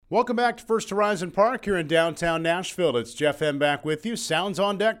Welcome back to First Horizon Park here in downtown Nashville. It's Jeff M. back with you. Sounds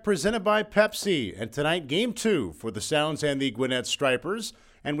on Deck presented by Pepsi. And tonight, Game 2 for the Sounds and the Gwinnett Stripers.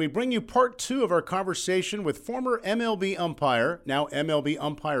 And we bring you part 2 of our conversation with former MLB umpire, now MLB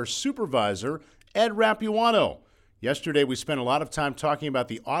umpire supervisor, Ed Rapuano. Yesterday, we spent a lot of time talking about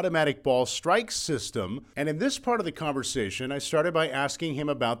the automatic ball strike system. And in this part of the conversation, I started by asking him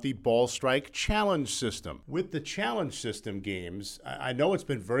about the ball strike challenge system. With the challenge system games, I know it's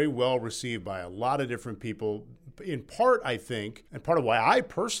been very well received by a lot of different people. In part, I think, and part of why I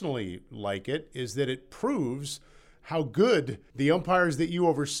personally like it, is that it proves how good the umpires that you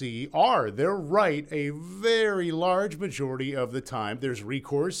oversee are. They're right a very large majority of the time. There's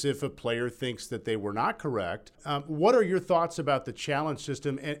recourse if a player thinks that they were not correct. What are your thoughts about the challenge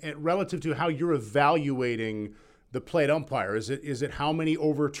system and relative to how you're evaluating the plate umpire? Is it how many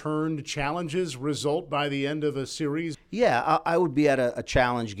overturned challenges result by the end of a series? Yeah, I would be at a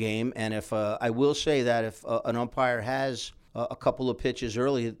challenge game, and if I will say that if an umpire has a couple of pitches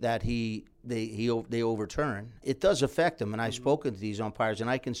early that they overturn, it does affect them. And I've spoken to these umpires, and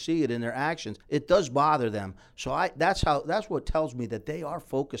I can see it in their actions. It does bother them. So that's what tells me that they are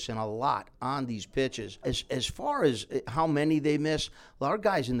focusing a lot on these pitches. As far as how many they miss, our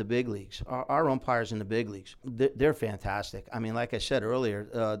guys in the big leagues, our umpires in the big leagues, they're fantastic. I mean, like I said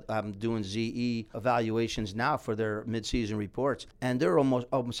earlier, I'm doing ZE evaluations now for their midseason reports, and they're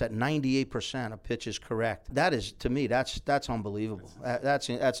almost at 98% of pitches correct. That is, to me, that's unbelievable. That's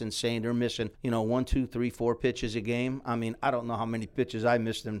insane. They're missing, 1, 2, 3, 4 pitches a game. I mean, I don't know how many pitches I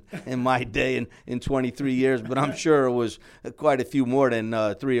missed in my day in 23 years, but I'm sure it was quite a few more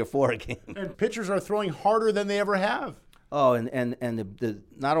than 3 or 4 a game. And pitchers are throwing harder than they ever have. Oh, and the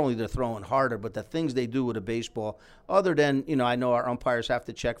not only they're throwing harder, but the things they do with a baseball, other than, I know our umpires have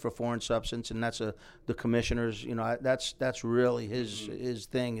to check for foreign substance, and that's the commissioner's, that's really his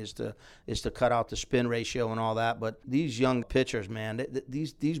thing is to cut out the spin ratio and all that. But these young pitchers, man,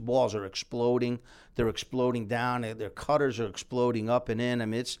 these balls are exploding. They're exploding down. Their cutters are exploding up and in. I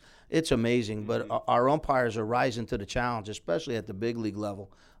mean, it's amazing. But our umpires are rising to the challenge, especially at the big league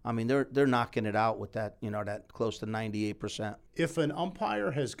level. I mean, they're knocking it out with that, that close to 98%. If an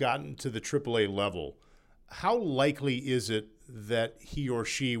umpire has gotten to the AAA level, how likely is it that he or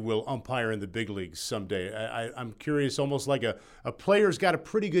she will umpire in the big leagues someday? I'm curious, almost like a player's got a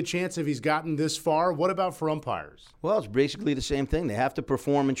pretty good chance if he's gotten this far. What about for umpires? Well, it's basically the same thing. They have to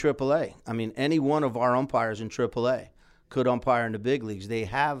perform in AAA. I mean, any one of our umpires in AAA could umpire in the big leagues. They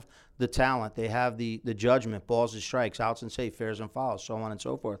have the talent, they have the judgment, balls and strikes, outs and safe, fairs and fouls, so on and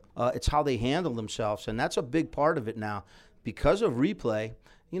so forth. It's how they handle themselves, and that's a big part of it now. Because of replay,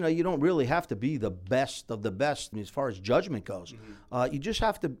 you don't really have to be the best of the best as far as judgment goes. You just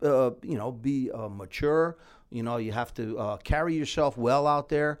have to, be mature. You have to carry yourself well out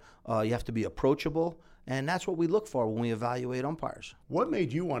there. You have to be approachable. And that's what we look for when we evaluate umpires. What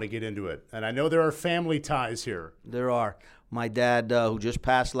made you want to get into it? And I know there are family ties here. There are. My dad, who just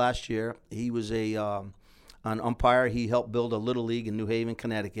passed last year, he was an umpire. He helped build a little league in New Haven,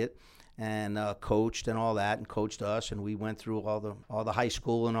 Connecticut, and coached and all that, and coached us. And we went through all the high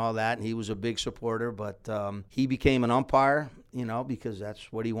school and all that. And he was a big supporter. But he became an umpire, because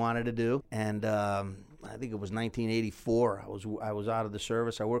that's what he wanted to do. And I think it was 1984. I was out of the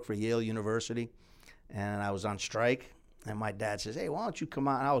service. I worked for Yale University. And I was on strike, and my dad says, "Hey, why don't you come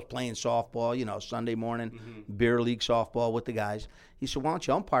out?" And I was playing softball, Sunday morning, beer league softball with the guys. He said, "Why don't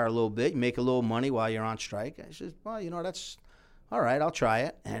you umpire a little bit? You make a little money while you're on strike." I said, "Well, that's all right. I'll try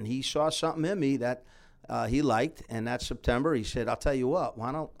it." And he saw something in me that he liked, and that September, he said, "I'll tell you what.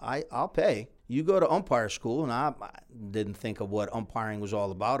 Why don't I'll pay. You go to umpire school." And I didn't think of what umpiring was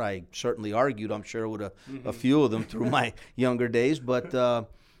all about. I certainly argued, I'm sure, with a few of them through my younger days, but.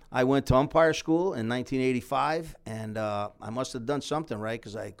 I went to umpire school in 1985, and I must have done something right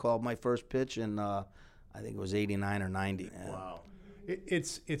because I called my first pitch in, I think it was 89 or 90. Wow.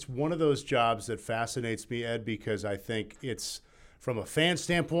 It's one of those jobs that fascinates me, Ed, because I think it's, from a fan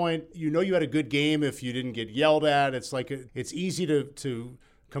standpoint, you had a good game if you didn't get yelled at. It's like it's easy to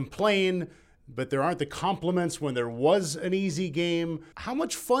complain, but there aren't the compliments when there was an easy game. How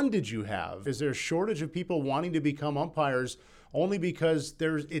much fun did you have? Is there a shortage of people wanting to become umpires only because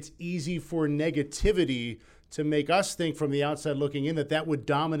it's easy for negativity to make us think from the outside looking in that would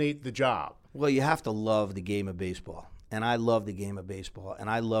dominate the job? Well, you have to love the game of baseball. And I love the game of baseball. And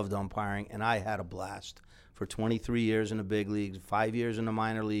I loved umpiring. And I had a blast for 23 years in the big leagues, 5 years in the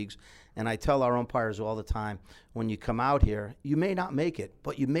minor leagues. And I tell our umpires all the time, when you come out here, you may not make it,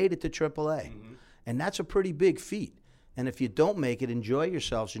 but you made it to AAA. And that's a pretty big feat. And if you don't make it, enjoy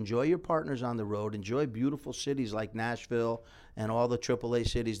yourselves, enjoy your partners on the road, enjoy beautiful cities like Nashville and all the AAA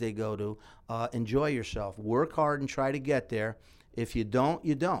cities they go to. Enjoy yourself. Work hard and try to get there. If you don't,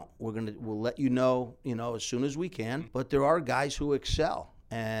 you don't. We'll let you know, as soon as we can. But there are guys who excel.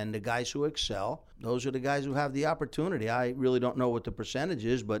 And the guys who excel, those are the guys who have the opportunity. I really don't know what the percentage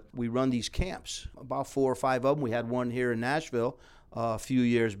is, but we run these camps, about 4 or 5 of them. We had one here in Nashville a few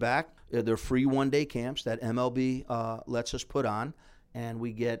years back. They're free one-day camps that MLB lets us put on, and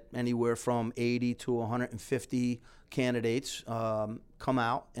we get anywhere from 80 to 150 candidates come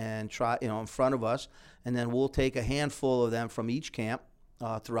out and try, in front of us, and then we'll take a handful of them from each camp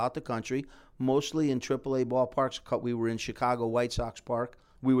throughout the country, mostly in AAA ballparks. We were in Chicago White Sox Park.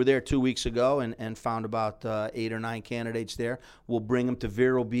 We were there 2 weeks ago and found about 8 or 9 candidates there. We'll bring them to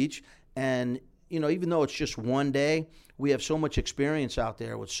Vero Beach. And, even though it's just one day, we have so much experience out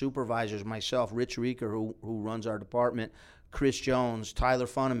there with supervisors, myself, Rich Rieker, who runs our department, Chris Jones, Tyler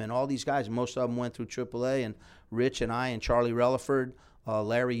Funneman, all these guys. Most of them went through AAA, and Rich and I and Charlie Relaford,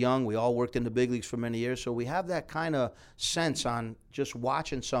 Larry Young, we all worked in the big leagues for many years. So we have that kind of sense on just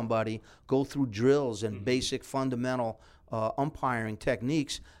watching somebody go through drills and basic fundamental umpiring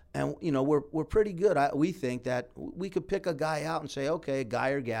techniques. And, we're pretty good. We think that we could pick a guy out and say, okay, guy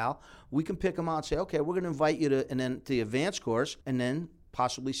or gal, we can pick them out and say, okay, we're going to invite you to the advanced course, and then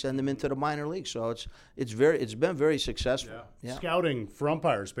possibly send them into the minor league. So it's been very successful. Yeah. Scouting for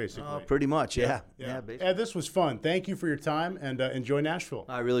umpires, basically. Pretty much, yeah. Basically. Ed, this was fun. Thank you for your time, and enjoy Nashville.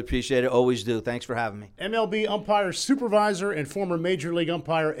 I really appreciate it. Always do. Thanks for having me. MLB umpire supervisor and former Major League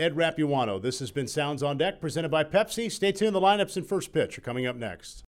umpire Ed Rapuano. This has been Sounds on Deck, presented by Pepsi. Stay tuned. The lineups and first pitch are coming up next.